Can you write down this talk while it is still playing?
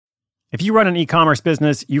If you run an e-commerce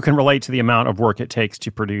business, you can relate to the amount of work it takes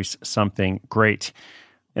to produce something great.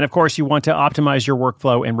 And of course, you want to optimize your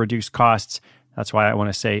workflow and reduce costs. That's why I want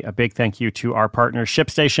to say a big thank you to our partner,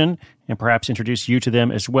 ShipStation, and perhaps introduce you to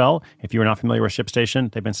them as well. If you are not familiar with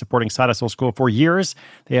ShipStation, they've been supporting Side Hustle School for years.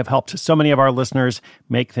 They have helped so many of our listeners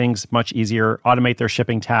make things much easier, automate their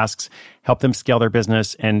shipping tasks, help them scale their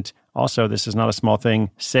business, and also, this is not a small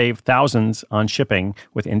thing, save thousands on shipping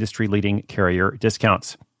with industry-leading carrier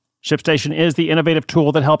discounts. ShipStation is the innovative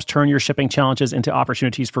tool that helps turn your shipping challenges into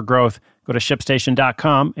opportunities for growth. Go to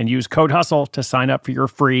ShipStation.com and use code HUSTLE to sign up for your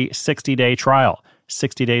free 60-day trial.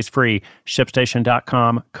 60 days free.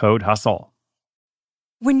 ShipStation.com, code HUSTLE.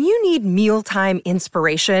 When you need mealtime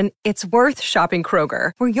inspiration, it's worth shopping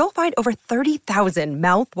Kroger, where you'll find over 30,000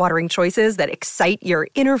 mouth-watering choices that excite your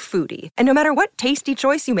inner foodie. And no matter what tasty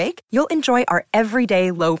choice you make, you'll enjoy our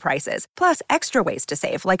everyday low prices, plus extra ways to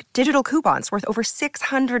save, like digital coupons worth over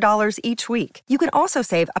 $600 each week. You can also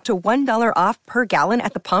save up to $1 off per gallon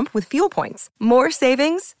at the pump with fuel points. More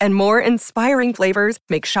savings and more inspiring flavors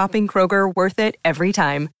make shopping Kroger worth it every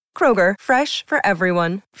time. Kroger, fresh for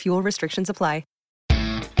everyone. Fuel restrictions apply.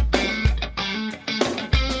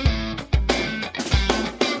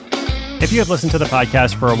 If you have listened to the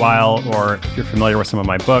podcast for a while, or if you're familiar with some of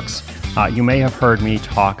my books, you may have heard me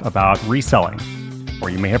talk about reselling,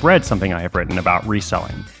 or you may have read something I have written about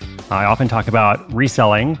reselling. I often talk about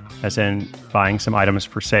reselling, as in buying some items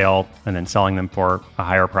for sale and then selling them for a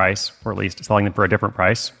higher price, or at least selling them for a different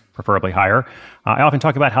price, preferably higher. I often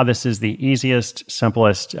talk about how this is the easiest,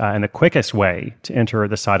 simplest, and the quickest way to enter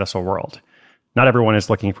the side hustle world. Not everyone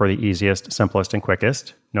is looking for the easiest, simplest, and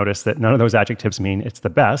quickest. Notice that none of those adjectives mean it's the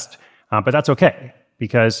best. But that's okay,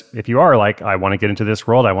 because if you are like, I want to get into this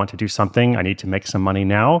world, I want to do something, I need to make some money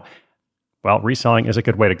now, well, reselling is a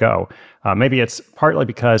good way to go. Maybe it's partly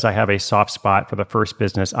because I have a soft spot for the first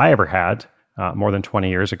business I ever had. More than 20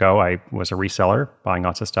 years ago, I was a reseller, buying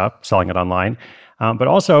lots of stuff, selling it online. But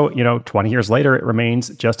also, 20 years later, it remains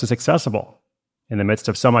just as accessible. In the midst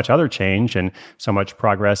of so much other change and so much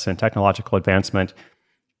progress and technological advancement,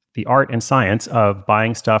 the art and science of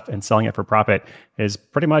buying stuff and selling it for profit is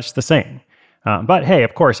pretty much the same. But hey,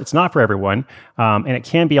 of course, it's not for everyone, and it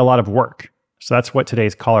can be a lot of work. So that's what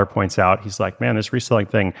today's caller points out. He's like, man, this reselling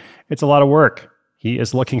thing, it's a lot of work. He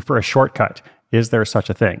is looking for a shortcut. Is there such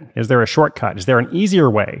a thing? Is there a shortcut? Is there an easier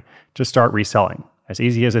way to start reselling? As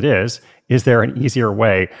easy as it is there an easier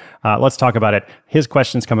way? Let's talk about it. His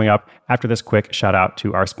question's coming up after this quick shout out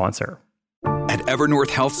to our sponsor. At Evernorth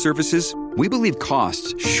Health Services, we believe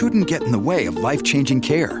costs shouldn't get in the way of life-changing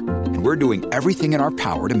care, and we're doing everything in our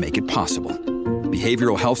power to make it possible.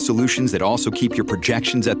 Behavioral health solutions that also keep your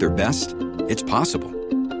projections at their best? It's possible.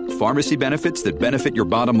 Pharmacy benefits that benefit your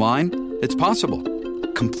bottom line? It's possible.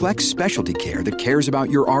 Complex specialty care that cares about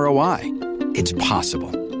your ROI? It's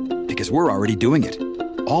possible. Because we're already doing it.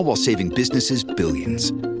 All while saving businesses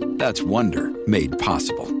billions. That's Wonder made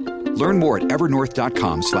possible. Learn more at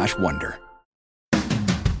evernorth.com/wonder.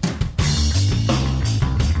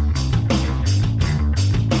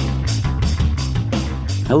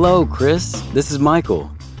 Hello, Chris. This is Michael,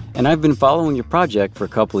 and I've been following your project for a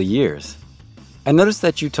couple of years. I noticed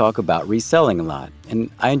that you talk about reselling a lot, and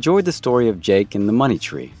I enjoyed the story of Jake and the money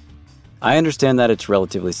tree. I understand that it's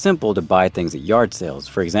relatively simple to buy things at yard sales,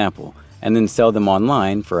 for example, and then sell them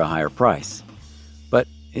online for a higher price. But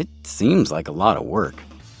it seems like a lot of work.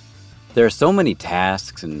 There are so many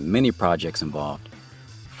tasks and many projects involved,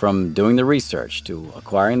 from doing the research to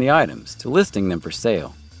acquiring the items to listing them for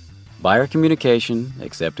sale. Buyer communication,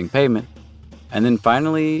 accepting payment, and then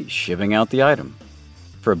finally shipping out the item.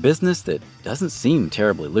 For a business that doesn't seem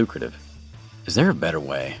terribly lucrative, is there a better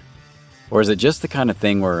way? Or is it just the kind of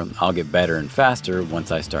thing where I'll get better and faster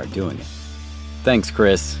once I start doing it? Thanks,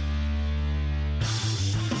 Chris.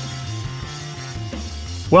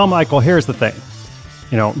 Well, Michael, here's the thing.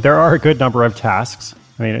 There are a good number of tasks.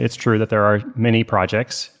 I mean, it's true that there are many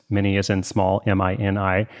projects, many as in small,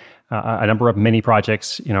 M-I-N-I, a number of mini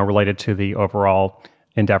projects, related to the overall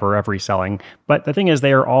endeavor of reselling. But the thing is,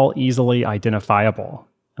 they are all easily identifiable.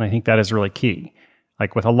 And I think that is really key.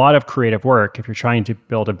 Like with a lot of creative work, if you're trying to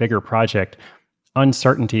build a bigger project,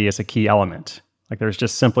 uncertainty is a key element. Like there's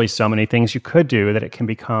just simply so many things you could do that it can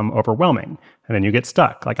become overwhelming. And then you get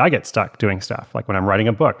stuck. Like I get stuck doing stuff. Like when I'm writing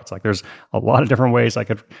a book, it's like there's a lot of different ways I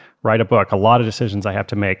could write a book, a lot of decisions I have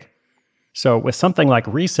to make. So with something like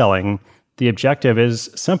reselling, the objective is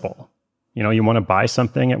simple. You want to buy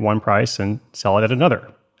something at one price and sell it at another.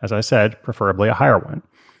 As I said, preferably a higher one.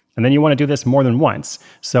 And then you want to do this more than once.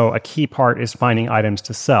 So a key part is finding items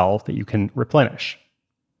to sell that you can replenish.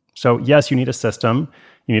 So yes, you need a system.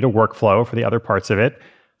 You need a workflow for the other parts of it.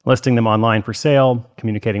 listing them online for sale,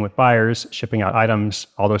 communicating with buyers, shipping out items,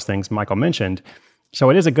 all those things Michael mentioned. So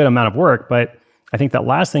it is a good amount of work, but I think that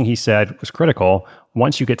last thing he said was critical.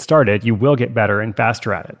 Once you get started, you will get better and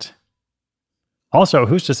faster at it. Also,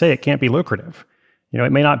 who's to say it can't be lucrative?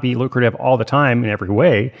 It may not be lucrative all the time in every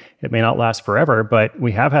way. It may not last forever, but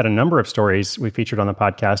we have had a number of stories we featured on the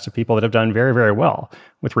podcast of people that have done very, very well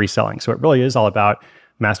with reselling. So it really is all about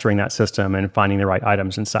mastering that system and finding the right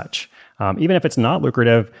items and such. Even if it's not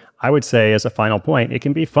lucrative, I would say as a final point, it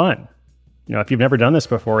can be fun. If you've never done this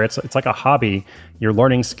before, it's like a hobby. You're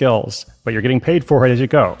learning skills, but you're getting paid for it as you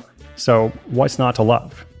go. So what's not to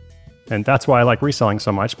love? And that's why I like reselling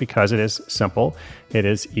so much, because it is simple. It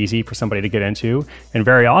is easy for somebody to get into. And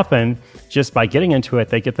very often, just by getting into it,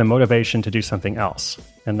 they get the motivation to do something else.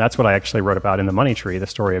 And that's what I actually wrote about in The Money Tree, the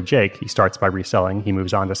story of Jake. He starts by reselling. He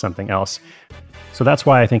moves on to something else. So that's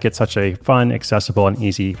why I think it's such a fun, accessible, and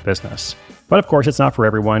easy business. But of course, it's not for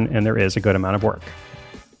everyone, and there is a good amount of work.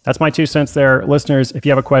 That's my 2 cents there. Listeners, if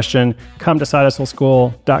you have a question, come to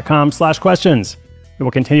sidehustleschool.com/questions. We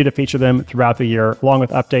will continue to feature them throughout the year, along with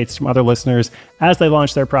updates from other listeners as they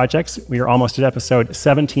launch their projects. We are almost at episode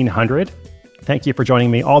 1700. Thank you for joining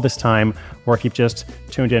me all this time, or if you've just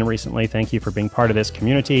tuned in recently, thank you for being part of this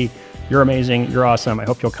community. You're amazing. You're awesome. I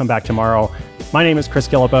hope you'll come back tomorrow. My name is Chris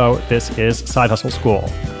Guillebeau. This is Side Hustle School.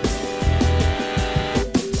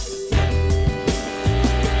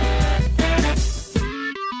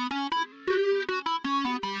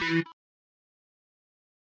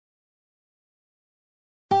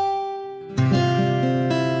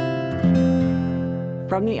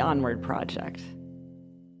 From the Onward Project.